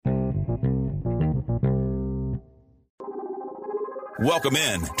Welcome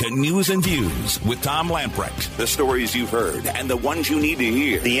in to News and Views with Tom Lamprecht. The stories you've heard and the ones you need to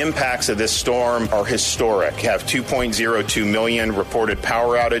hear. The impacts of this storm are historic. Have 2.02 million reported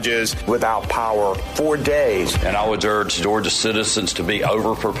power outages. Without power for days. And I would urge Georgia citizens to be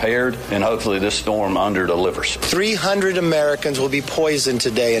over-prepared, and hopefully this storm under-delivers. 300 Americans will be poisoned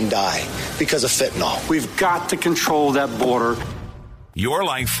today and die because of fentanyl. We've got to control that border. Your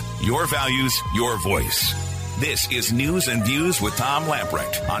life, your values, your voice. This is News and Views with Tom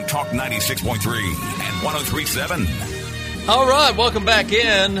Lamprecht on Talk 96.3 and 103.7. All right, welcome back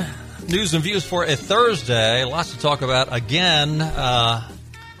in. News and Views for a Thursday. Lots to talk about. Again,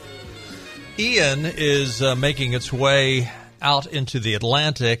 Ian is making its way out into the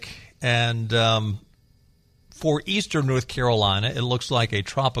Atlantic, and for eastern North Carolina, it looks like a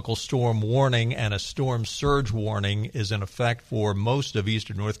tropical storm warning and a storm surge warning is in effect for most of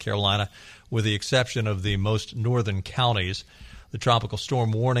eastern North Carolina, with the exception of the most northern counties. The tropical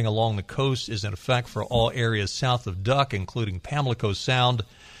storm warning along the coast is in effect for all areas south of Duck, including Pamlico Sound.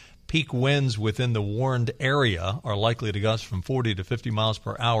 Peak winds within the warned area are likely to gust from 40 to 50 miles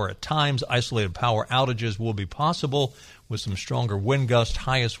per hour at times. Isolated power outages will be possible with some stronger wind gusts.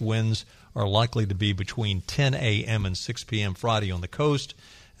 Highest winds are likely to be between 10 a.m. and 6 p.m. Friday on the coast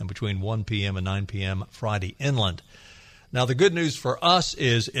and between 1 p.m. and 9 p.m. Friday inland. Now, the good news for us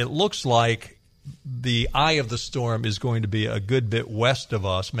is it looks like the eye of the storm is going to be a good bit west of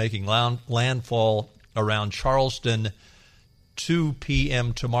us, making landfall around Charleston 2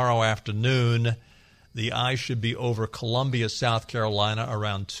 p.m. tomorrow afternoon. The eye should be over Columbia, South Carolina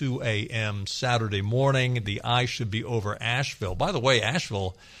around 2 a.m. Saturday morning. The eye should be over Asheville. By the way,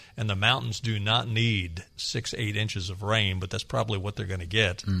 Asheville and the mountains do not need 6-8 inches of rain, but that's probably what they're going to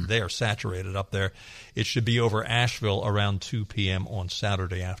get. They are saturated up there. It should be over Asheville around 2 p.m. on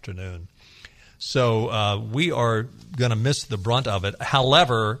Saturday afternoon. So we are going to miss the brunt of it.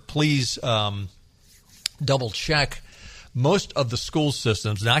 However, please double-check. Most of the school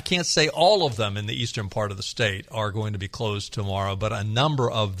systems, now I can't say all of them in the eastern part of the state are going to be closed tomorrow, but a number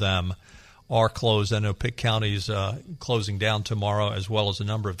of them are closed. I know Pitt County's closing down tomorrow, as well as a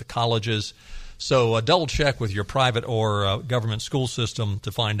number of the colleges. So double check with your private or government school system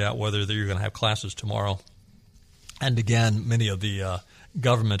to find out whether you're going to have classes tomorrow. And again, many of the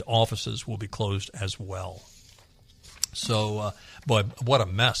government offices will be closed as well. So, boy, what a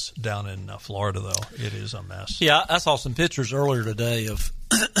mess down in Florida, though. It is a mess. Yeah, I saw some pictures earlier today of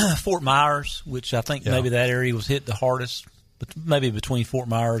Fort Myers, which I think maybe that area was hit the hardest, but maybe between Fort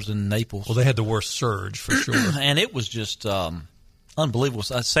Myers and Naples. Well, they had the worst surge for sure. And it was just unbelievable.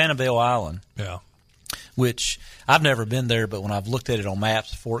 Sanibel Island, which I've never been there, but when I've looked at it on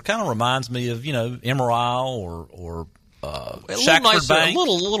maps before, it kind of reminds me of, Emerald or Shackford Bank. A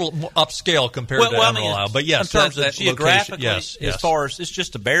little upscale compared to Emerald Isle, but yes, in terms of geographically, yes. As far as it's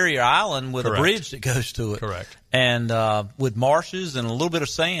just a barrier island with a bridge that goes to it, correct, and with marshes and a little bit of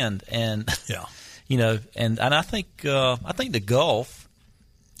sand, and and I think the Gulf,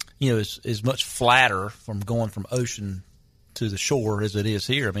 is much flatter from going from ocean to the shore as it is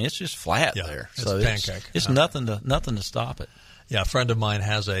here. I mean, it's just flat there, so it's pancake. It's nothing to stop it. Yeah, a friend of mine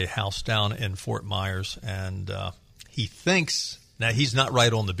has a house down in Fort Myers, and he thinks now he's not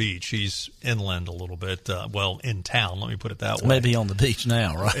right on the beach. He's inland a little bit. In town. Let me put it that way. Maybe on the beach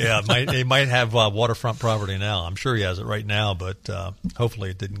now, right? Yeah, he might have waterfront property now. I'm sure he has it right now, but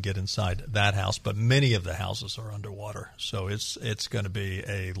hopefully it didn't get inside that house. But many of the houses are underwater, so it's going to be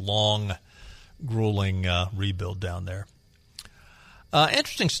a long, grueling rebuild down there.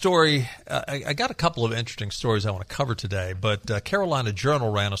 Interesting story. I got a couple of interesting stories I want to cover today, but Carolina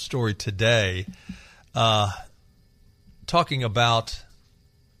Journal ran a story today talking about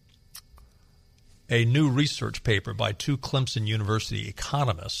a new research paper by two Clemson University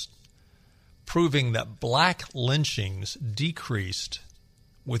economists proving that black lynchings decreased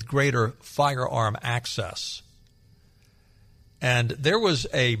with greater firearm access. And there was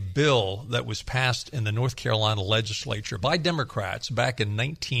a bill that was passed in the North Carolina legislature by Democrats back in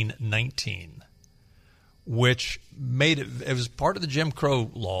 1919, which made it was part of the Jim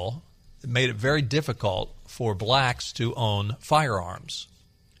Crow law. It made it very difficult for blacks to own firearms,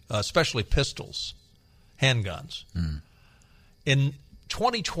 especially pistols, handguns. In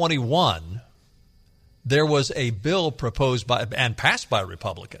 2021, there was a bill proposed by and passed by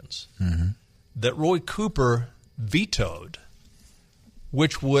Republicans that Roy Cooper vetoed,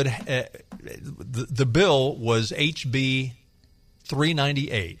 which would the bill was HB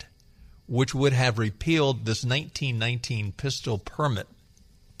 398, which would have repealed this 1919 pistol permit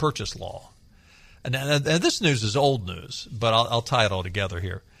purchase law. And this news is old news, but I'll tie it all together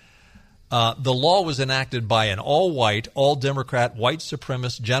here. The law was enacted by an all-white, all-Democrat, white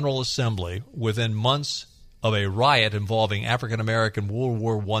supremacist General Assembly within months of a riot involving African-American World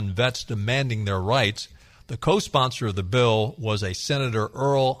War I vets demanding their rights. The co-sponsor of the bill was a Senator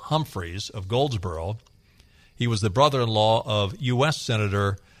Earl Humphreys of Goldsboro. He was the brother-in-law of U.S.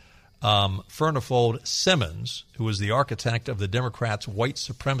 Senator Furnifold Simmons, who was the architect of the Democrats' white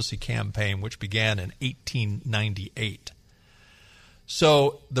supremacy campaign, which began in 1898.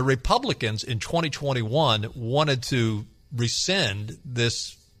 So the Republicans in 2021 wanted to rescind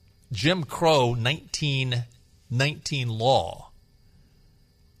this Jim Crow 1919 law,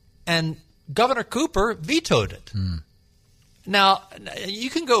 and Governor Cooper vetoed it. Now, you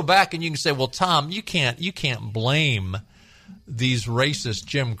can go back and you can say, well, Tom, you can't blame these racist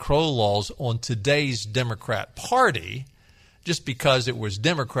Jim Crow laws on today's Democrat Party just because it was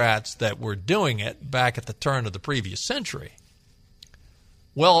Democrats that were doing it back at the turn of the previous century.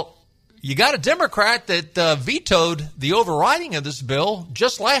 Well, you got a Democrat that vetoed the overriding of this bill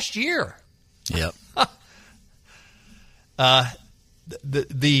just last year. Yep.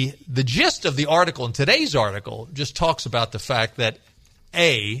 The gist of the article in today's article just talks about the fact that,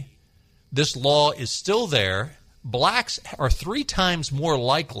 A, this law is still there. Blacks are 3 times more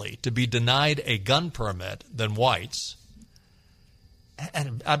likely to be denied a gun permit than whites.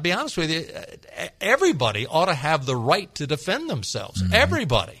 And I'll be honest with you, everybody ought to have the right to defend themselves. Mm-hmm.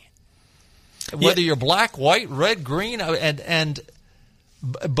 Everybody. Whether you're black, white, red, green,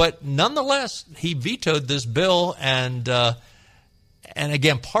 but nonetheless, he vetoed this bill, and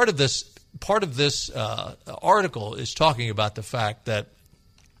again, part of this article is talking about the fact that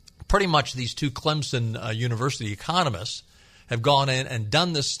pretty much these 2 Clemson University economists have gone in and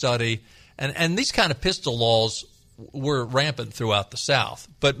done this study, and these kind of pistol laws were rampant throughout the South,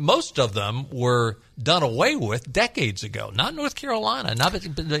 but most of them were done away with decades ago. Not North Carolina, not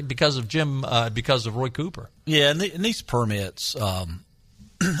because of Roy Cooper. Yeah, and these permits, and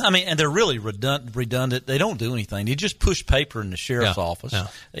they're really redundant. They don't do anything. You just push paper in the sheriff's office.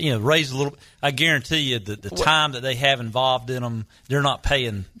 Yeah. Raise a little. I guarantee you that the time that they have involved in them, they're not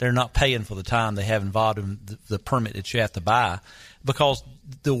paying for the time they have involved in the permit that you have to buy, because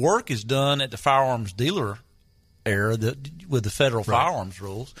the work is done at the firearms dealer era with the federal firearms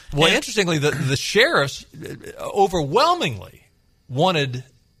rules. Well, interestingly, the sheriffs overwhelmingly wanted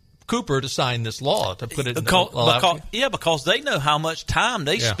Cooper to sign this law, to put it because they know how much time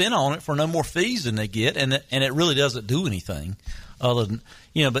they spend on it for no more fees than they get, and it really doesn't do anything other than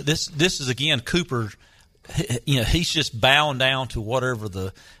But this is again Cooper. He's just bowing down to whatever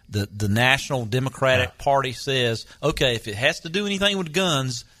the National Democratic Party says. Okay, if it has to do anything with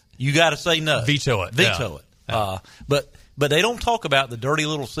guns, you got to say no. Veto it. Yeah. But they don't talk about the dirty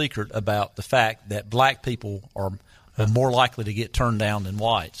little secret about the fact that black people are more likely to get turned down than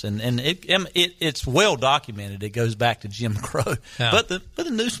whites, and it's well documented. It goes back to Jim Crow, but the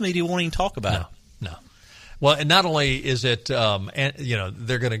news media won't even talk about it. No. Well, and not only is it,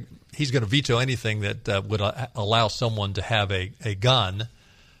 he's going to veto anything that would allow someone to have a gun,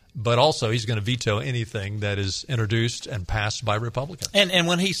 but also he's going to veto anything that is introduced and passed by Republicans. And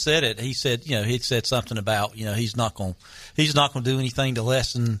when he said it, he said he'd said something about he's not going to do anything to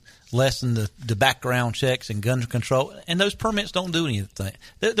lessen the background checks and gun control. And those permits don't do anything.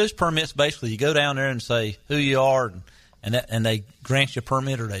 Those permits basically you go down there and say who you are, and they grant you a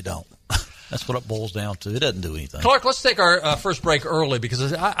permit or they don't. That's what it boils down to. It doesn't do anything. Clark, let's take our first break early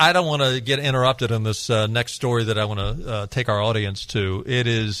because I don't want to get interrupted in this next story that I want to take our audience to. It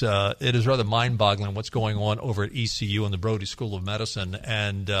is rather mind-boggling what's going on over at ECU and the Brody School of Medicine.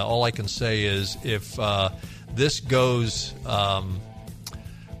 And all I can say is if this goes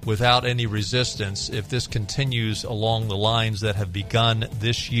without any resistance, if this continues along the lines that have begun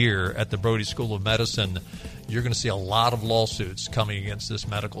this year at the Brody School of Medicine, you're going to see a lot of lawsuits coming against this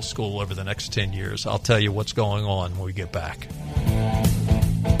medical school over the next 10 years. I'll tell you what's going on when we get back.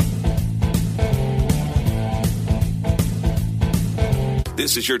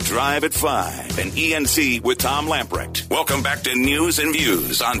 This is your Drive at 5 and ENC with Tom Lamprecht. Welcome back to News and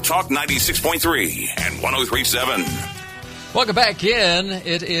Views on Talk 96.3 and 103.7. Welcome back in.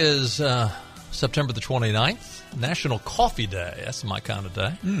 It is September the 29th, National Coffee Day. That's my kind of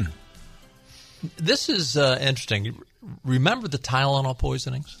day. This is interesting. Remember the Tylenol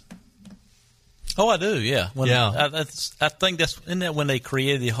poisonings? Oh, I do, yeah. I think isn't that when they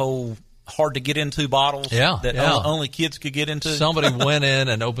created the whole hard to get into bottles that only kids could get into? Somebody went in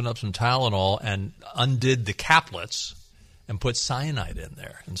and opened up some Tylenol and undid the caplets and put cyanide in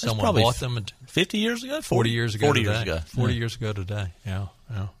there. And someone bought them 50 years ago? 40 years ago. 40 today. years ago. 40 years ago today. Yeah.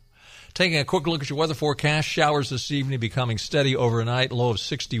 Taking a quick look at your weather forecast, showers this evening becoming steady overnight, low of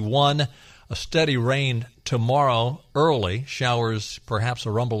 61. A steady rain tomorrow early. Showers, perhaps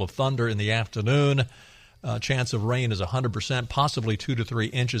a rumble of thunder in the afternoon. Chance of rain is 100%, possibly 2 to 3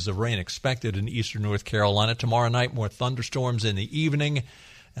 inches of rain expected in eastern North Carolina. Tomorrow night, more thunderstorms in the evening.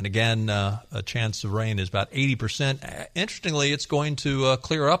 And again, a chance of rain is about 80%. Interestingly, it's going to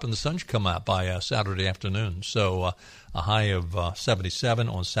clear up and the sun should come out by Saturday afternoon. So a high of 77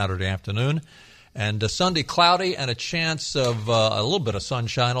 on Saturday afternoon. And Sunday, cloudy and a chance of a little bit of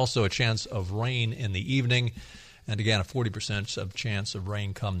sunshine, also a chance of rain in the evening. And again, a 40% of chance of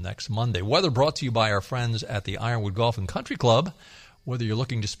rain come next Monday. Weather brought to you by our friends at the Ironwood Golf and Country Club. Whether you're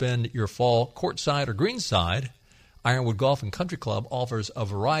looking to spend your fall courtside or greenside, Ironwood Golf and Country Club offers a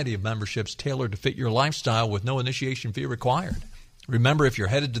variety of memberships tailored to fit your lifestyle with no initiation fee required. Remember, if you're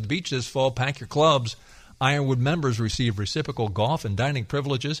headed to the beach this fall, pack your clubs. Ironwood members receive reciprocal golf and dining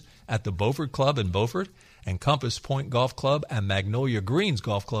privileges at the Beaufort Club in Beaufort and Compass Point Golf Club and Magnolia Greens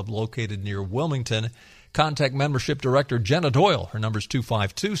Golf Club located near Wilmington. Contact Membership Director Jenna Doyle. Her number is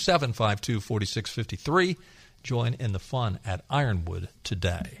 252-752-4653. Join in the fun at Ironwood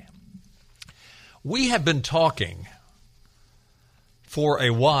today. We have been talking for a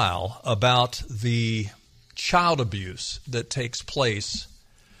while about the child abuse that takes place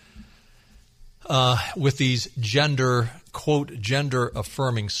with these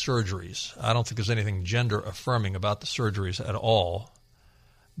gender-affirming surgeries. I don't think there's anything gender-affirming about the surgeries at all.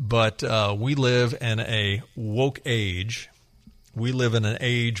 But we live in a woke age. We live in an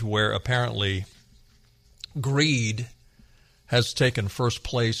age where apparently greed has taken first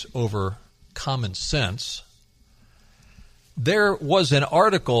place over common sense. There was an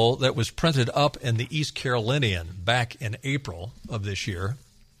article that was printed up in the East Carolinian back in April of this year.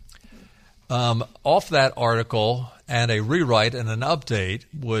 Off that article, and a rewrite and an update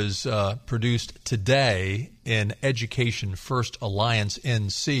was produced today in Education First Alliance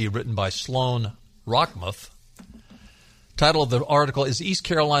NC, written by Sloan Rockmuth. Title of the article is East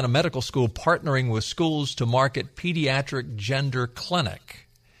Carolina Medical School Partnering with Schools to Market Pediatric Gender Clinic.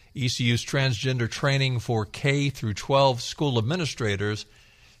 ECU's transgender training for K through 12 school administrators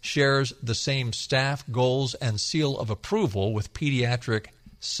shares the same staff, goals, and seal of approval with Pediatric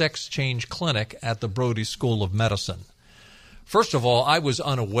Sex Change Clinic at the Brody School of Medicine. First of all, I was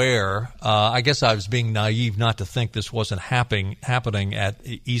unaware. I guess I was being naive not to think this wasn't happening at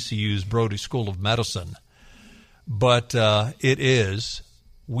ECU's Brody School of Medicine. But it is.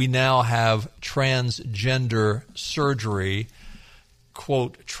 We now have transgender surgery,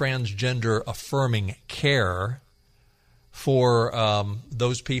 quote, transgender affirming care for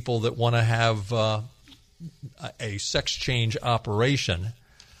those people that want to have a sex change operation.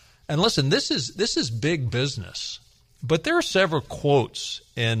 And listen, this is big business. But there are several quotes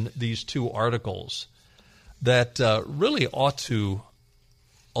in these two articles that really ought to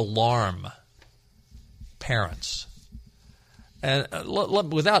alarm parents. And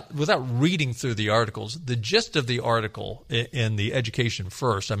without reading through the articles, the gist of the article in the Education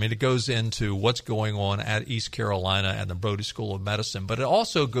First, I mean, it goes into what's going on at East Carolina and the Brody School of Medicine, but it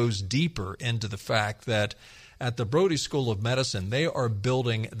also goes deeper into the fact that at the Brody School of Medicine, they are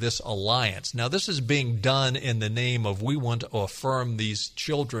building this alliance. Now, this is being done in the name of we want to affirm these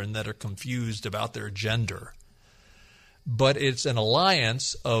children that are confused about their gender. But it's an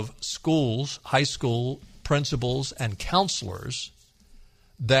alliance of schools, high school principals, and counselors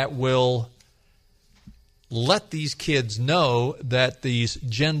that will let these kids know that these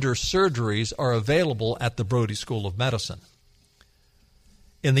gender surgeries are available at the Brody School of Medicine.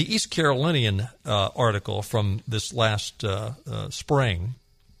 In the East Carolinian article from this last spring,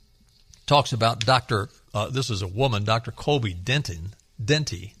 talks about this is a woman, Dr. Colby Dendy.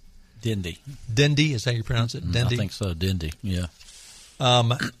 Dendy, is that how you pronounce it? Dendy? I think so, Dendy, yeah.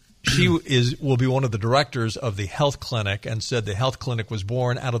 She will be one of the directors of the health clinic and said the health clinic was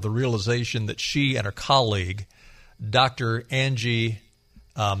born out of the realization that she and her colleague, Dr. Angie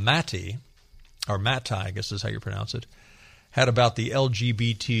Mattei, I guess is how you pronounce it, had about the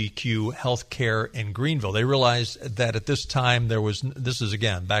LGBTQ health care in Greenville. They realized that at this time this is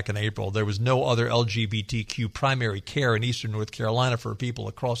again back in April, there was no other LGBTQ primary care in eastern North Carolina for people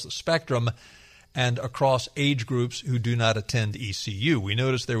across the spectrum and across age groups who do not attend ECU. We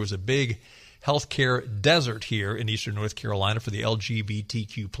noticed there was a big healthcare desert here in eastern North Carolina for the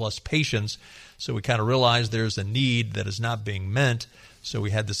LGBTQ plus patients, so we kind of realized there's a need that is not being met. So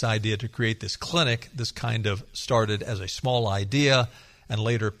we had this idea to create this clinic. This kind of started as a small idea and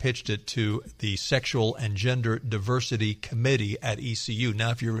later pitched it to the Sexual and Gender Diversity Committee at ECU.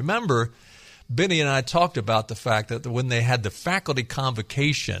 Now, if you remember, Benny and I talked about the fact that when they had the faculty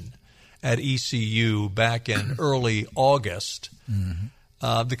convocation at ECU back in early August.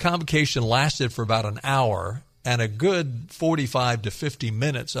 The convocation lasted for about an hour, and a good 45 to 50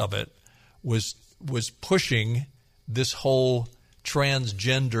 minutes of it was pushing this whole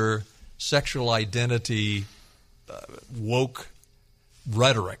transgender sexual identity woke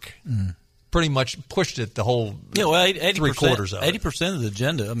rhetoric. Pretty much pushed it the whole 3/4 of it. 80% of the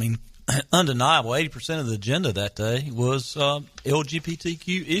agenda, I mean, undeniable, 80% of the agenda that day was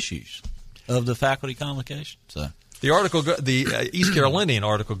LGBTQ issues of the faculty convocation. So the article, the East Carolinian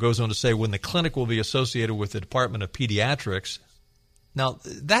article, goes on to say when the clinic will be associated with the Department of Pediatrics. Now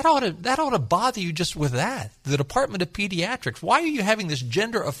that ought to bother you just with that. The Department of Pediatrics. Why are you having this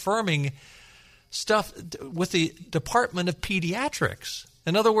gender affirming stuff with the Department of Pediatrics?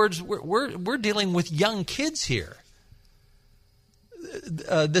 In other words, we're dealing with young kids here.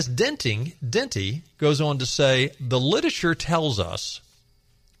 This Denty goes on to say, the literature tells us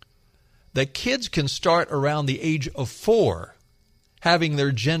that kids can start around the age of 4 having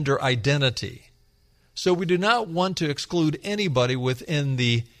their gender identity. So we do not want to exclude anybody within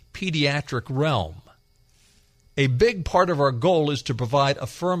the pediatric realm. A big part of our goal is to provide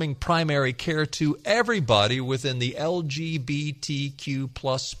affirming primary care to everybody within the LGBTQ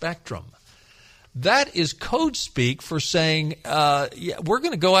plus spectrum. That is code speak for saying, we're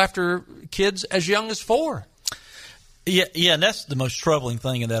going to go after kids as young as 4. Yeah, and that's the most troubling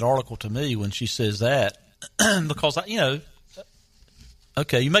thing in that article to me when she says that, because,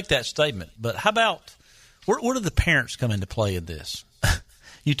 okay, you make that statement, but how about, where do the parents come into play in this?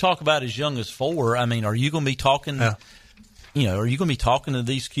 You talk about as young as 4. I mean, are you going to be talking? Are you going to be talking to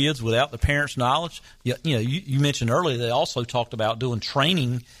these kids without the parents' knowledge? You mentioned earlier they also talked about doing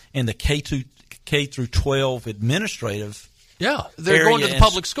training in the K through 12 administrative. Yeah, they're going to the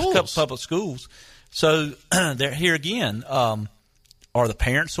public schools. Public schools. So they're here again. Are the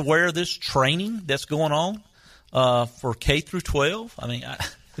parents aware of this training that's going on for K through 12? I mean,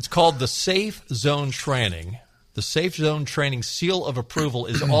 it's called the Safe Zone Training. The Safe Zone Training seal of approval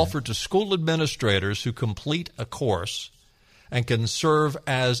is offered to school administrators who complete a course and can serve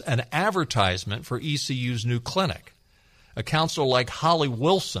as an advertisement for ECU's new clinic. A counselor like Holly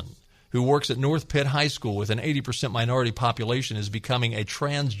Wilson, who works at North Pitt High School with an 80% minority population, is becoming a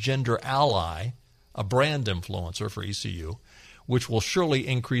transgender ally, a brand influencer for ECU, which will surely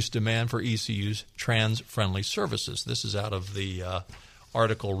increase demand for ECU's trans-friendly services. This is out of the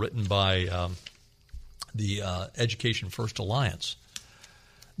article written by the Education First Alliance.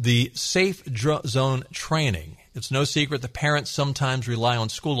 The Safe Zone Training. It's no secret that parents sometimes rely on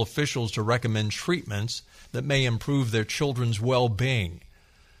school officials to recommend treatments that may improve their children's well-being.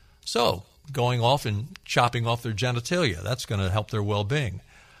 So, going off and chopping off their genitalia, that's going to help their well-being.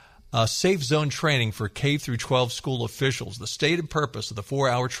 Safe Zone Training for K through 12 school officials. The stated purpose of the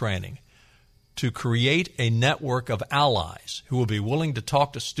 4-hour training: to create a network of allies who will be willing to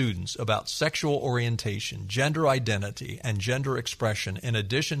talk to students about sexual orientation, gender identity, and gender expression, in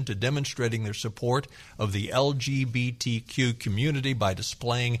addition to demonstrating their support of the LGBTQ community by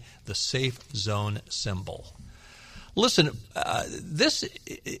displaying the Safe Zone symbol. Listen,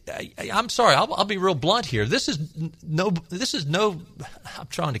 I'm sorry, I'll be real blunt here. This is no, I'm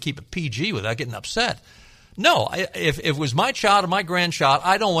trying to keep it PG without getting upset. No, if it was my child or my grandchild,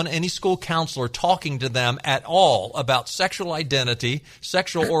 I don't want any school counselor talking to them at all about sexual identity,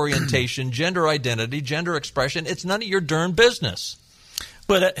 sexual orientation, gender identity, gender expression. It's none of your darn business.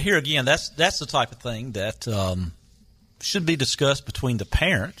 But here again, that's the type of thing that should be discussed between the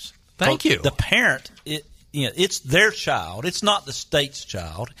parents. Thank you. The parent, it's their child. It's not the state's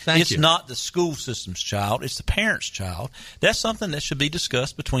child. It's not the school system's child. It's the parent's child. That's something that should be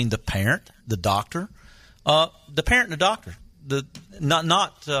discussed between the parent, the doctor. The parent and the doctor,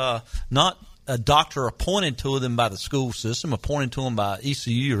 not a doctor appointed to them by the school system, appointed to them by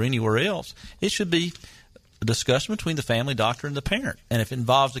ECU or anywhere else. It should be a discussion between the family doctor and the parent. And if it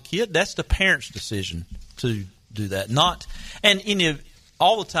involves a kid, that's the parent's decision to do that.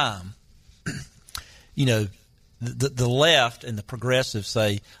 All the time, the left and the progressives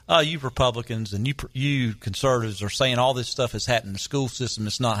say, "Oh, you Republicans and you conservatives are saying all this stuff is happening in the school system.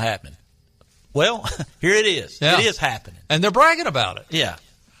 It's not happening." Well, here it is. Yeah. It is happening, and they're bragging about it. Yeah.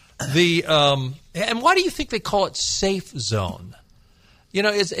 And why do you think they call it Safe Zone?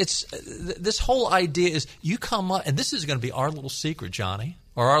 It's this whole idea is you come up, and this is going to be our little secret, Johnny,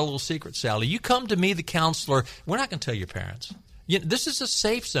 or our little secret, Sally. You come to me, the counselor. We're not going to tell your parents. This is a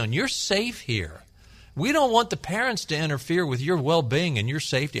safe zone. You're safe here. We don't want the parents to interfere with your well-being and your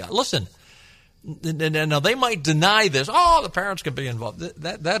safety. Listen. Now, they might deny this. Oh, the parents can be involved.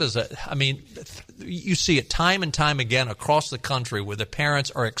 That is you see it time and time again across the country where the parents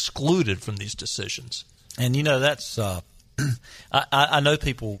are excluded from these decisions. And, that's I know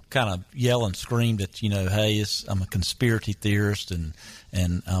people kind of yell and scream that, hey, I'm a conspiracy theorist and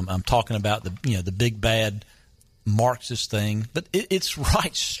I'm talking about the big bad Marxist thing. But it's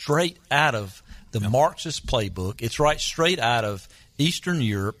right straight out of the Marxist playbook. It's right straight out of Eastern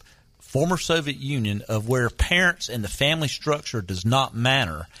Europe, former Soviet Union, of where parents and the family structure does not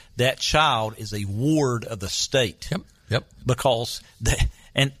matter. That child is a ward of the state. Yep. Because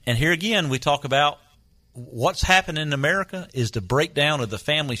and here again we talk about what's happening in America is the breakdown of the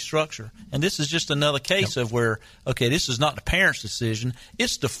family structure. And this is just another case of where, this is not the parent's decision.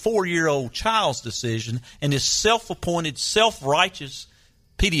 It's the 4-year-old child's decision, and this self-appointed, self-righteous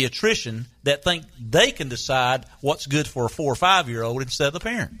pediatrician that think they can decide what's good for a 4 or 5-year-old instead of the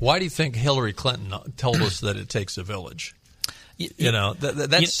parent. Why do you think Hillary Clinton told us that it takes a village?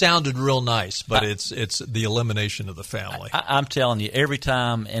 That sounded real nice, but it's the elimination of the family. I'm telling you, every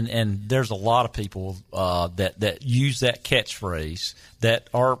time, and there's a lot of people that use that catchphrase that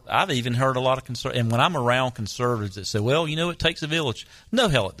are. I've even heard a lot of conservatives, and when I'm around conservatives that say, "Well, it takes a village." No,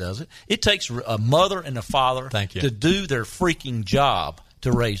 hell, it doesn't. It takes a mother and a father to do their freaking job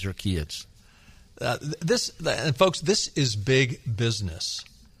to raise their kids. And folks, this is big business.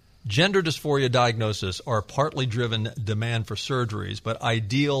 Gender dysphoria diagnoses are partly driven demand for surgeries, but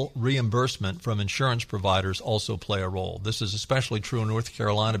ideal reimbursement from insurance providers also play a role. This is especially true in North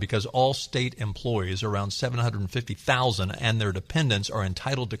Carolina because all state employees, around 750,000, and their dependents are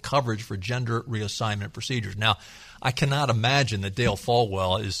entitled to coverage for gender reassignment procedures. Now, I cannot imagine that Dale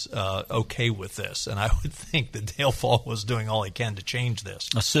Folwell is okay with this, and I would think that Dale Folwell is doing all he can to change this.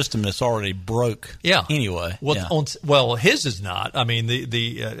 A system that's already broke. Yeah. Anyway. Well, his is not. I mean,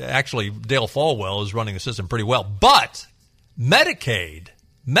 actually Dale Folwell is running the system pretty well, but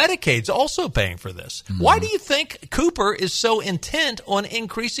Medicaid's also paying for this. Mm-hmm. Why do you think Cooper is so intent on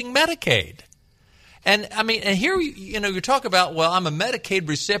increasing Medicaid? And here you talk about, well, I'm a Medicaid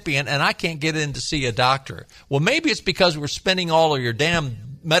recipient and I can't get in to see a doctor. Well, maybe it's because we're spending all of your damn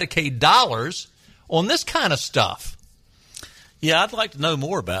Medicaid dollars on this kind of stuff. Yeah, I'd like to know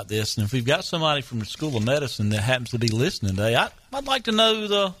more about this. And if we've got somebody from the School of Medicine that happens to be listening today, I'd like to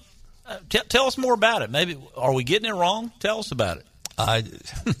know tell us more about it. Maybe, are we getting it wrong? Tell us about it.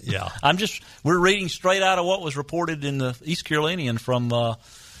 Yeah. We're reading straight out of what was reported in the East Carolinian from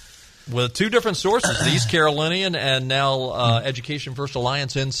with two different sources, the East Carolinian and now Education First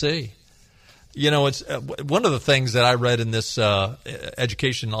Alliance NC. It's one of the things that I read in this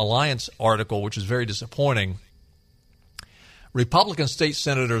Education Alliance article, which is very disappointing. Republican state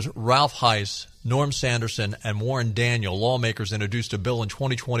senators Ralph Heiss, Norm Sanderson, and Warren Daniel, lawmakers, introduced a bill in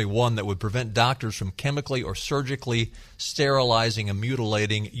 2021 that would prevent doctors from chemically or surgically sterilizing and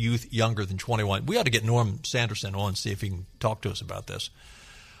mutilating youth younger than 21. We ought to get Norm Sanderson on and see if he can talk to us about this.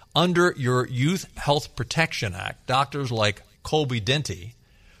 Under your Youth Health Protection Act, doctors like Colby Denty,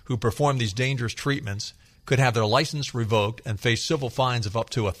 who perform these dangerous treatments, could have their license revoked and face civil fines of up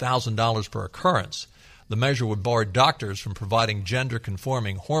to $1,000 per occurrence. The measure would bar doctors from providing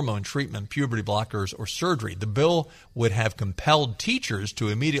gender-conforming hormone treatment, puberty blockers, or surgery. The bill would have compelled teachers to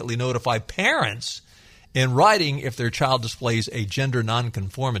immediately notify parents in writing if their child displays a gender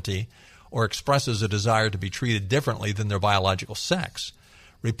nonconformity or expresses a desire to be treated differently than their biological sex.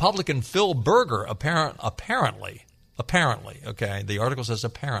 Republican Phil Berger apparently, the article says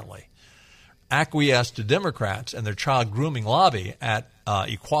apparently, acquiesced to Democrats and their child grooming lobby at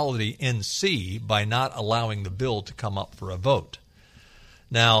Equality NC by not allowing the bill to come up for a vote.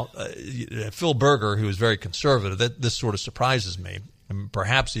 Now, Phil Berger, who is very conservative, this sort of surprises me. And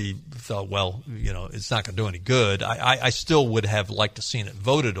perhaps he thought, well, it's not going to do any good. I still would have liked to seen it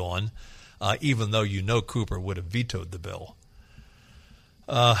voted on, even though Cooper would have vetoed the bill.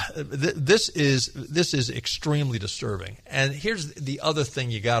 This is extremely disturbing. And here's the other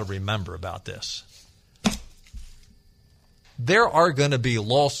thing you got to remember about this. There are going to be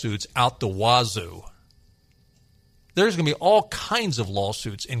lawsuits out the wazoo. There's going to be all kinds of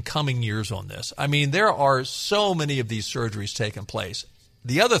lawsuits in coming years on this. I mean, there are so many of these surgeries taking place.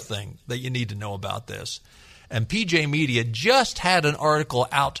 The other thing that you need to know about this, and PJ Media just had an article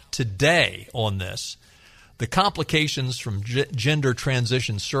out today on this, the complications from gender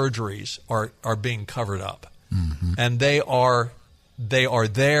transition surgeries are being covered up. Mm-hmm. And they are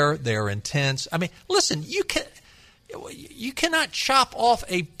there. They are intense. I mean, listen, you cannot chop off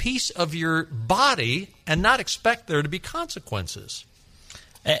a piece of your body and not expect there to be consequences.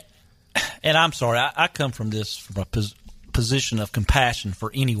 And I'm sorry, I come from this from position of compassion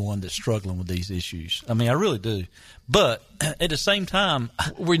for anyone that's struggling with these issues. I mean, I really do. But at the same time,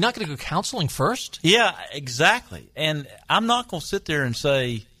 we're not going to go counseling first. Yeah, exactly. And I'm not going to sit there and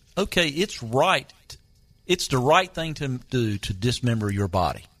say, okay, it's right. It's the right thing to do to dismember your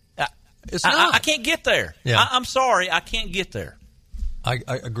body. It's not. I can't get there. Yeah. I'm sorry, I can't get there. I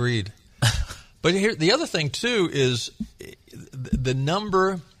agreed. But here, the other thing too is the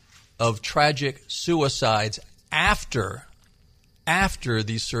number of tragic suicides after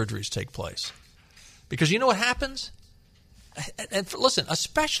these surgeries take place. Because you know what happens? And listen,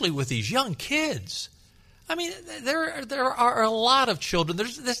 especially with these young kids. I mean, there are a lot of children.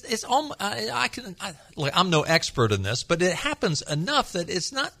 I'm no expert in this, but it happens enough that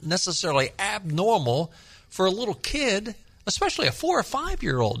it's not necessarily abnormal for a little kid, especially a 4 or 5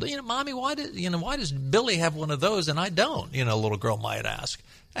 year old. Mommy, why does Billy have one of those and I don't? A little girl might ask.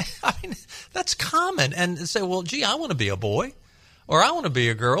 I mean, that's common, and say, well, gee, I want to be a boy, or I want to be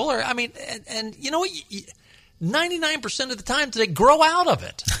a girl, or and you know what? 99% of the time they grow out of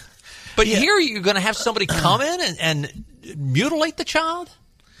it. But here you're going to have somebody come in and mutilate the child?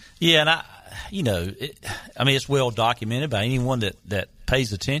 Yeah, and it's well documented by anyone that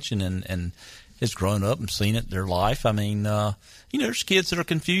pays attention and has grown up and seen it their life. I mean, there's kids that are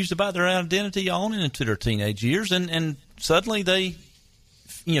confused about their identity on into their teenage years, and suddenly they,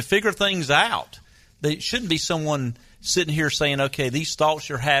 figure things out. They shouldn't be someone sitting here saying, okay, these thoughts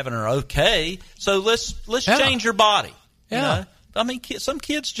you're having are okay, so let's change your body. Yeah. I mean, some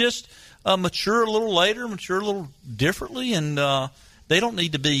kids just mature a little later, mature a little differently, and they don't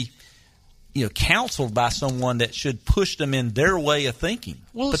need to be, counseled by someone that should push them in their way of thinking,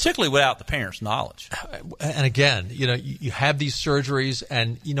 particularly without the parents' knowledge. And again, you have these surgeries,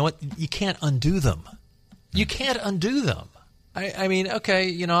 and you know what? You can't undo them. You can't undo them. I mean,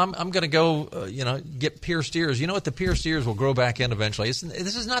 okay, I'm going to go, get pierced ears. You know what? The pierced ears will grow back in eventually.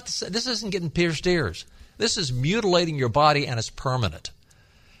 This isn't getting pierced ears. This is mutilating your body, and it's permanent.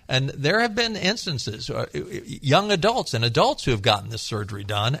 And there have been instances, young adults and adults who have gotten this surgery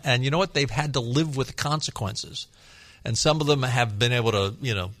done, and you know what? They've had to live with the consequences. And some of them have been able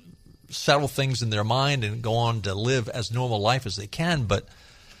to, settle things in their mind and go on to live as normal life as they can. But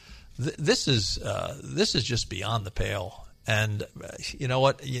this is just beyond the pale. And you know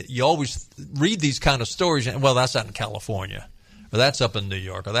what? You always read these kind of stories, and well, that's out in California, or that's up in New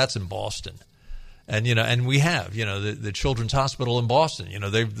York, or that's in Boston. And and we have the Children's Hospital in Boston.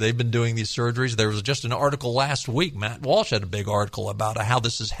 They've been doing these surgeries. There was just an article last week. Matt Walsh had a big article about how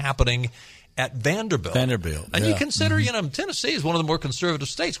this is happening at Vanderbilt. And you consider Tennessee is one of the more conservative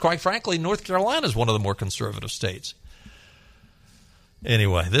states. Quite frankly, North Carolina is one of the more conservative states.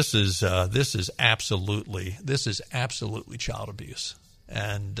 Anyway, this is absolutely child abuse.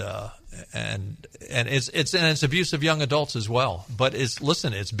 And it's abuse of young adults as well. But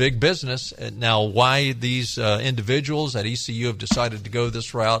it's big business. Now, why these individuals at ECU have decided to go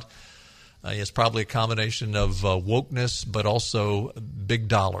this route, it's probably a combination of wokeness, but also big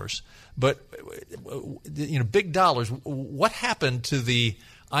dollars. But big dollars. What happened to the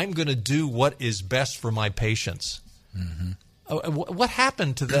 "I'm going to do what is best for my patients"? Mm-hmm. What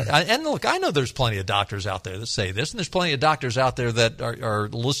happened to that? And look, I know there's plenty of doctors out there that say this, and there's plenty of doctors out there that are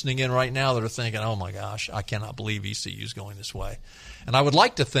listening in right now that are thinking, oh, my gosh, I cannot believe ECU is going this way. And I would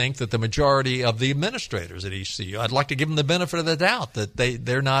like to think that the majority of the administrators at ECU, I'd like to give them the benefit of the doubt that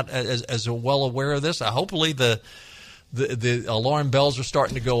they're not as well aware of this. Hopefully the alarm bells are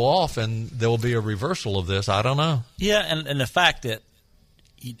starting to go off and there will be a reversal of this. I don't know. Yeah, and the fact that,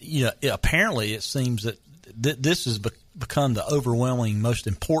 apparently it seems that this has become the overwhelming most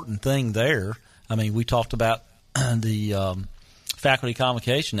important thing there. I mean, we talked about the faculty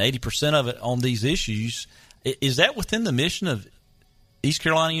convocation, 80% of it on these issues. Is that within the mission of East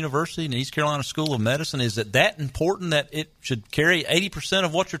Carolina University and East Carolina School of Medicine? Is it that important that it should carry 80%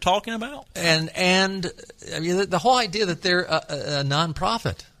 of what you're talking about? And I mean, the whole idea that they're a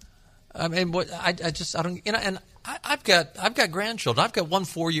nonprofit. I mean, I don't, and I've got grandchildren. I've got one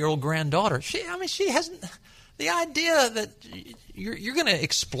 4-year-old granddaughter. She hasn't. The idea that you're going to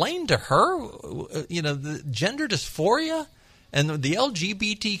explain to her, the gender dysphoria and the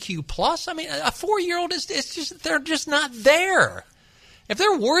LGBTQ plus. I mean, a 4-year-old they're just not there. If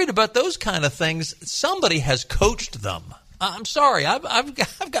they're worried about those kind of things, somebody has coached them. I'm sorry, I've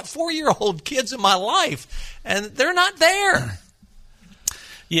got 4-year-old kids in my life, and they're not there.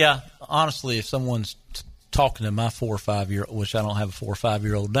 Yeah, honestly, if someone's talking to my 4 or 5-year-old, which I don't have a 4 or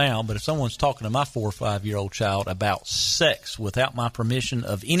 5-year-old now, but if someone's talking to my 4 or 5-year-old child about sex without my permission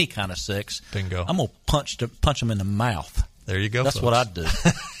of any kind of sex, bingo, I'm gonna punch them in the mouth. There you go. That's folks. what I'd do.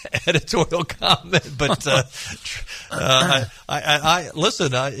 editorial comment, but I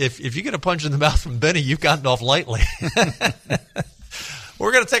listen. If you get a punch in the mouth from Benny, you've gotten off lightly.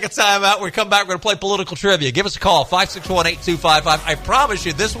 We're going to take a time out. When we come back, we're going to play political trivia. Give us a call, 561-8255. I promise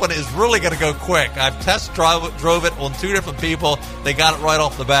you, this one is really going to go quick. I've test drove it on 2 different people. They got it right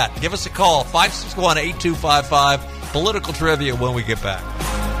off the bat. Give us a call, 561-8255. Political trivia when we get back.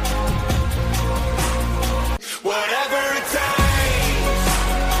 Whatever it takes,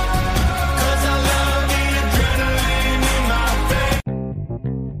 'cause I love the adrenaline in my veins.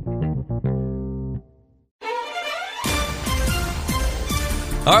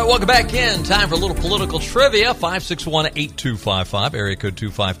 All right, welcome back in. Time for a little political trivia. 561-8255, area code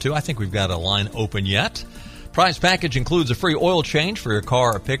 252. I think we've got a line open yet. Prize package includes a free oil change for your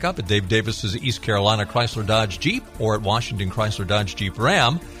car or pickup at Dave Davis's East Carolina Chrysler Dodge Jeep or at Washington Chrysler Dodge Jeep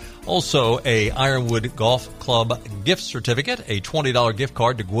Ram. Also, a Ironwood Golf Club gift certificate, a $20 gift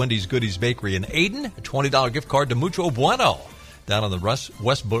card to Gwendy's Goodies Bakery in Ayden, a $20 gift card to Mucho Bueno down in the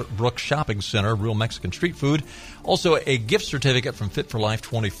Westbrook Shopping Center, real Mexican street food. Also, a gift certificate from Fit for Life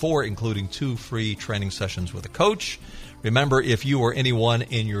 24, including 2 free training sessions with a coach. Remember, if you or anyone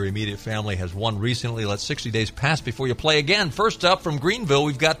in your immediate family has won recently, let 60 days pass before you play again. First up from Greenville,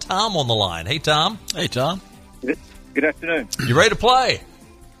 we've got Tom on the line. Hey, Tom. Hey, Tom. Good afternoon. You ready to play?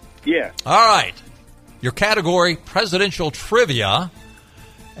 Yeah. All right. Your category, presidential trivia.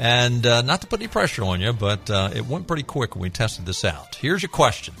 And not to put any pressure on you, but it went pretty quick when we tested this out. Here's your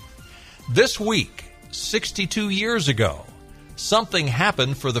question. This week, 62 years ago, something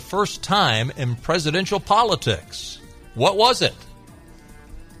happened for the first time in presidential politics. What was it?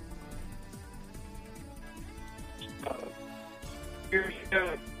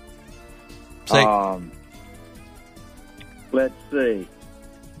 Let's see.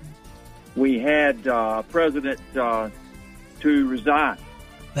 We had President to resign.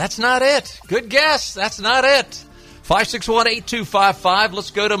 That's not it. Good guess. That's not it. 561-8255.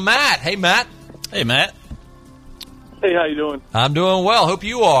 Let's go to Matt. Hey, Matt. Hey, Matt. Hey, how you doing? I'm doing well. Hope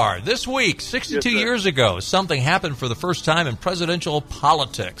you are. This week, 62 years ago, something happened for the first time in presidential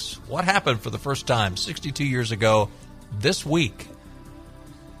politics. What happened for the first time 62 years ago this week?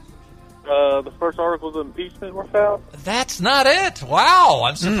 The first articles of impeachment were found. That's not it. Wow,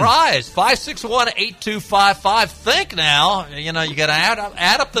 I'm surprised. 561-8255. Think now. You know, you got to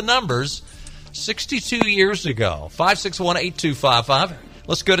add up the numbers. 62 years ago. 561-8255.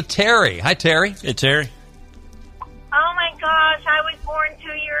 Let's go to Terry. Hi, Terry. Hey, Terry. Oh, my gosh. I was born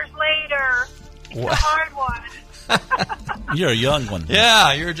 2 years later. It's a hard one. You're a young one.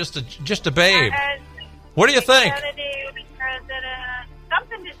 Yeah, you're just a babe. What do you think? Kennedy was president.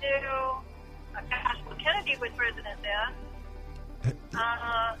 Something to do. Gosh, Kennedy was president then.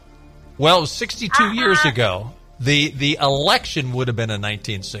 Well, it was 62 years ago. The election would have been in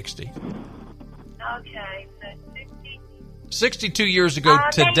 1960. Okay, so 62 years ago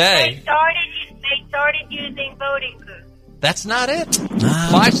today. They started using voting booths. That's not it.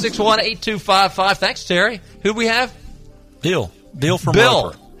 561-8255. Thanks, Terry. Who do we have? Bill. Bill from Bill.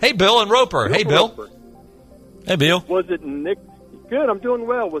 Roper. Hey, Bill and Roper. Hey, Bill. Roper. Hey, Bill. Was it Nick? Good, I'm doing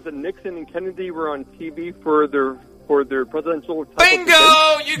well. Was it Nixon and Kennedy were on TV for their presidential type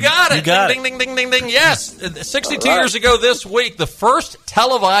Bingo! You got it. You got ding, ding, ding, ding, ding. Yes. 62 years ago this week, the first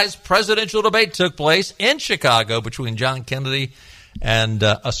televised presidential debate took place in Chicago between John Kennedy and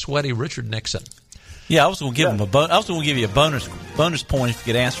a sweaty Richard Nixon. Yeah, I was going to give him I was going to give you a bonus point if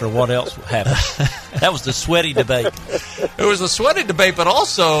you could answer what else happened. That was the sweaty debate. It was a sweaty debate, but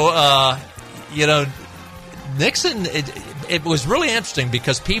also, Nixon. It was really interesting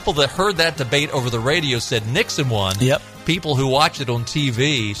because people that heard that debate over the radio said Nixon won. Yep. People who watched it on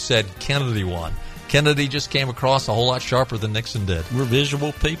TV said Kennedy won. Kennedy just came across a whole lot sharper than Nixon did. We're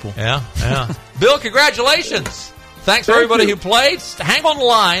visual people. Yeah. Bill, congratulations. Thanks for everybody who played. Hang on the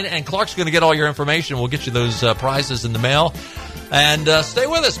line, and Clark's going to get all your information. We'll get you those prizes in the mail. And stay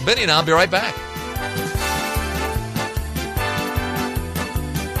with us. Benny and I'll be right back.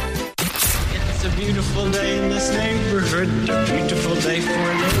 It's a beautiful day in this neighborhood. A beautiful day for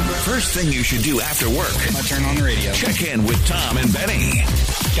a neighbor. First thing you should do after work. I turn on the radio. Check in with Tom and Benny.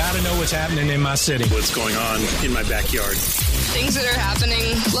 Gotta know what's happening in my city. What's going on in my backyard. Things that are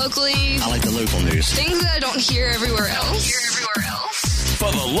happening locally. I like the local news. Things that I don't hear everywhere else.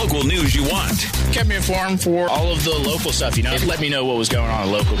 For the local news you want. Kept me informed for all of the local stuff, It let me know what was going on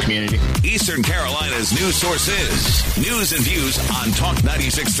in the local community. Eastern Carolina's news source is News and Views on Talk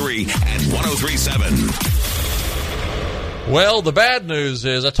 96.3 and 103.7. Well, the bad news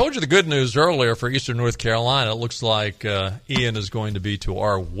is, I told you the good news earlier for eastern North Carolina. It looks like Ian is going to be to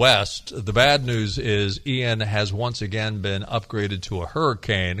our west. The bad news is Ian has once again been upgraded to a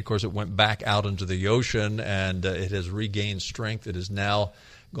hurricane. Of course, it went back out into the ocean, and it has regained strength. It has now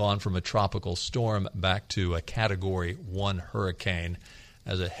gone from a tropical storm back to a Category 1 hurricane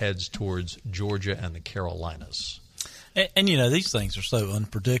as it heads towards Georgia and the Carolinas. And these things are so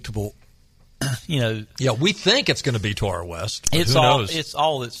unpredictable. Yeah, we think it's going to be to our west. It's who knows? It's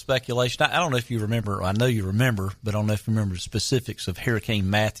all speculation. I don't know if you remember. I know you remember, but I don't know if you remember the specifics of Hurricane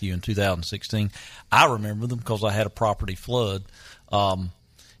Matthew in 2016. I remember them because I had a property flood. The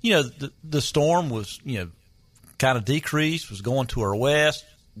storm was kind of decreased, was going to our west,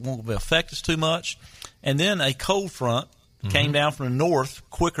 won't affect us too much, and then a cold front came down from the north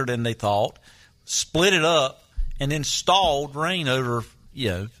quicker than they thought, split it up, and then stalled rain over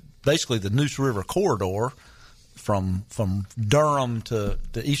basically the Neuse River corridor from Durham to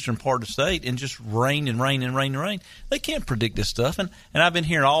the eastern part of the state, and just rain and rain and rain and rain. They can't predict this stuff, and I've been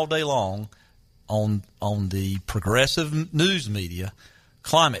hearing all day long on the progressive news media,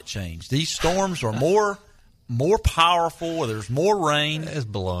 climate change. These storms are more powerful. There's more rain. That is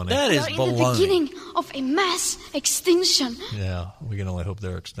baloney. That is baloney. baloney. In the beginning of a mass extinction. Yeah, we can only hope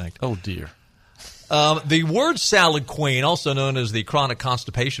they're extinct. Oh dear. The word salad queen, also known as the chronic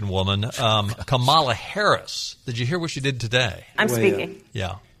constipation woman, Kamala Harris. Did you hear what she did today? I'm speaking.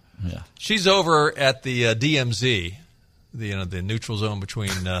 Yeah. She's over at the DMZ, the neutral zone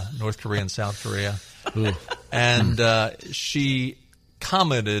between North Korea and South Korea, and she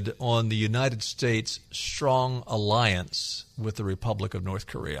commented on the United States' strong alliance with the Republic of North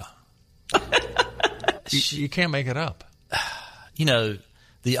Korea. You can't make it up.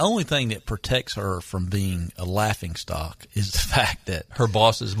 The only thing that protects her from being a laughingstock is the fact that her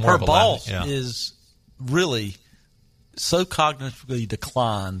boss is more. Her of a boss is really so cognitively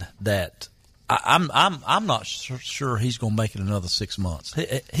declined that I'm not sure he's going to make it another 6 months.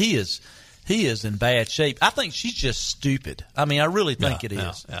 He is in bad shape. I think she's just stupid. I mean, I really think it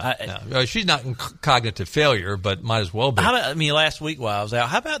is. She's not in cognitive failure, but might as well be. Last week while I was out,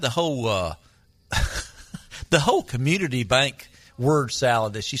 how about the whole community bank word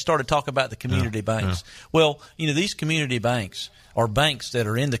salad that she started talking about the community banks? Well, these community banks are banks that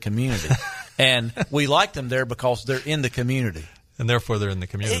are in the community, and we like them there because they're in the community. And therefore they're in the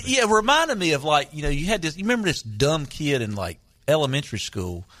community. It reminded me of you had this, you remember this dumb kid in elementary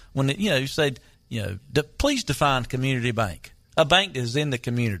school when you said, please define community bank. A bank that is in the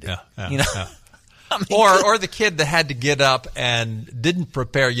community. Or the kid that had to get up and didn't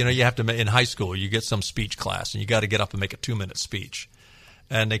prepare. You have to, in high school, you get some speech class, and you got to get up and make a 2-minute speech.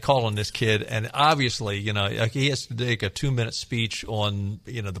 And they call on this kid, and obviously, he has to make a 2-minute speech on,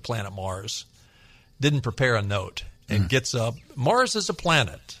 the planet Mars. Didn't prepare a note, and gets up. Mars is a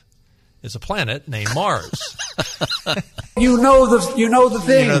planet. It's a planet named Mars. You know the thing. You know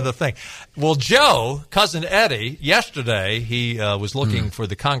the thing. Well, Joe, cousin Eddie, yesterday he was looking for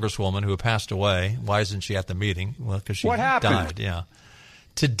the congresswoman who had passed away. Why isn't she at the meeting? Well, because she died. Yeah.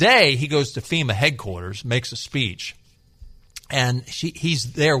 Today he goes to FEMA headquarters, makes a speech, and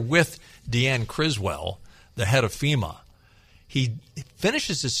he's there with Deanne Criswell, the head of FEMA. He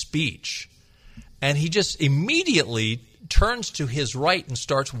finishes his speech, and he just immediately turns to his right and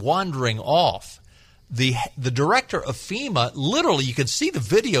starts wandering off. The director of FEMA, literally, you can see the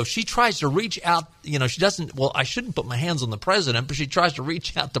video. She tries to reach out. She doesn't. Well, I shouldn't put my hands on the president, but she tries to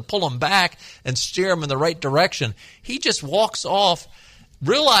reach out to pull him back and steer him in the right direction. He just walks off,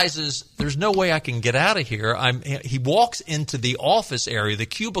 realizes there's no way I can get out of here. He walks into the office area, the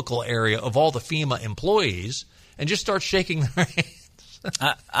cubicle area of all the FEMA employees, and just starts shaking their hands.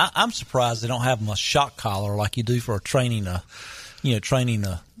 I'm surprised they don't have them a shock collar like you do for training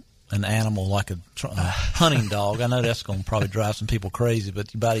an animal like a hunting dog. I know that's going to probably drive some people crazy,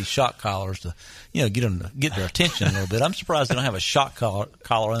 but you buy these shock collars to get them to get their attention a little bit. I'm surprised they don't have a shock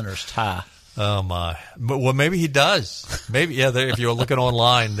collar under his tie. Oh my! But maybe he does. Maybe if you're looking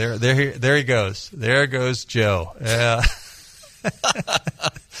online, there he goes. There goes Joe. Yeah.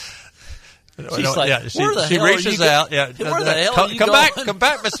 She's like, she reaches out. Yeah, where the hell are you come going? Come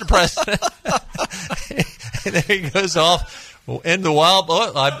back, Mr. President. And there he goes off in the wild.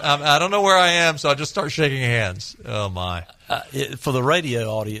 I don't know where I am, so I'll just start shaking hands. Oh my! For the radio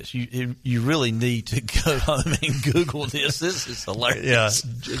audience, you really need to go home and Google this. This is hilarious.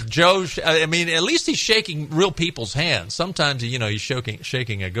 Yeah, Joe. I mean, at least he's shaking real people's hands. Sometimes he's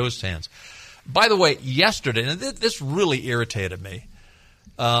shaking a ghost's hands. By the way, yesterday, and this really irritated me.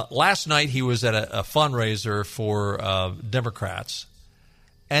 Last night he was at a fundraiser for Democrats,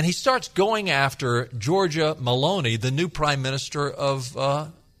 And he starts going after Giorgia Meloni, the new prime minister of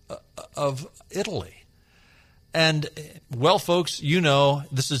Italy. And, well, folks, you know,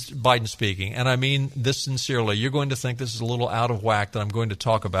 this is Biden speaking, and I mean this sincerely. You're going to think this is a little out of whack that I'm going to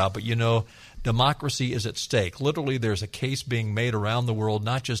talk about, but you know, democracy is at stake. Literally, there's a case being made around the world,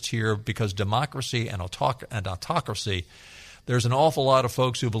 not just here, because democracy and autocracy, there's an awful lot of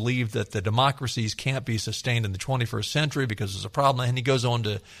folks who believe that the democracies can't be sustained in the 21st century because there's a problem. And he goes on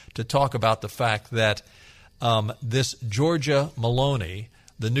to talk about the fact that this Giorgia Meloni,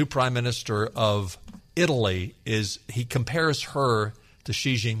 the new prime minister of Italy, he compares her to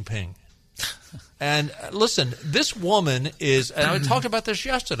Xi Jinping. And listen, this woman is, and I talked about this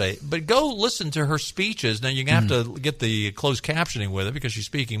yesterday, but go listen to her speeches. Now, you're going to have to get the closed captioning with it because she's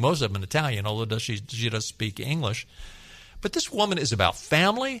speaking most of them in Italian, although she does speak English. But this woman is about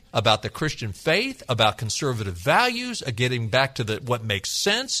family, about the Christian faith, about conservative values, getting back to what makes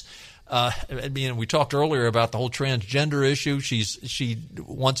sense. I mean, we talked earlier about the whole transgender issue. She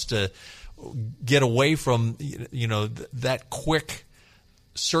wants to get away from, you know, that quick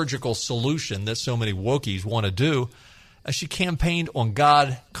surgical solution that so many wokies want to do. She campaigned on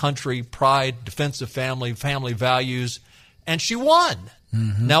God, country, pride, defense of family values, and she won.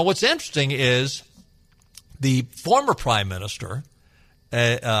 Mm-hmm. Now, what's interesting is the former prime minister,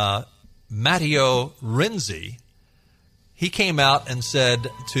 Matteo Renzi, he came out and said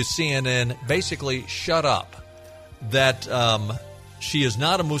to CNN, basically, shut up, that she is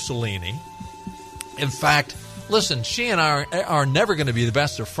not a Mussolini. In fact, listen, she and I are never going to be the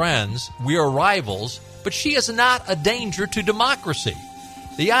best of friends. We are rivals, but she is not a danger to democracy.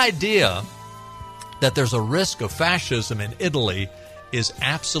 The idea that there's a risk of fascism in Italy is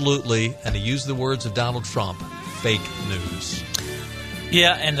absolutely, and to use the words of Donald Trump, fake news.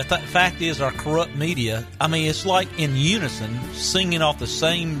 Yeah, and the fact is our corrupt media, I mean, it's like in unison, singing off the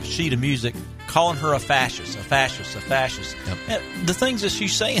same sheet of music, calling her a fascist, a fascist, a fascist. Yep. And the things that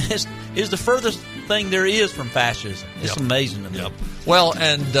she's saying is the furthest thing there is from fascism. It's amazing to me. Yep. Well,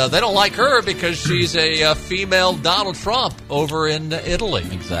 and they don't like her because she's a female Donald Trump over in Italy.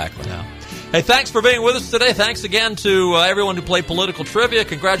 Exactly. Yeah. Hey, thanks for being with us today. Thanks again to everyone who played political trivia.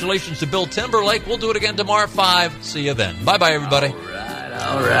 Congratulations to Bill Timberlake. We'll do it again tomorrow at 5. See you then. Bye-bye, everybody.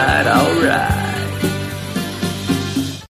 All right.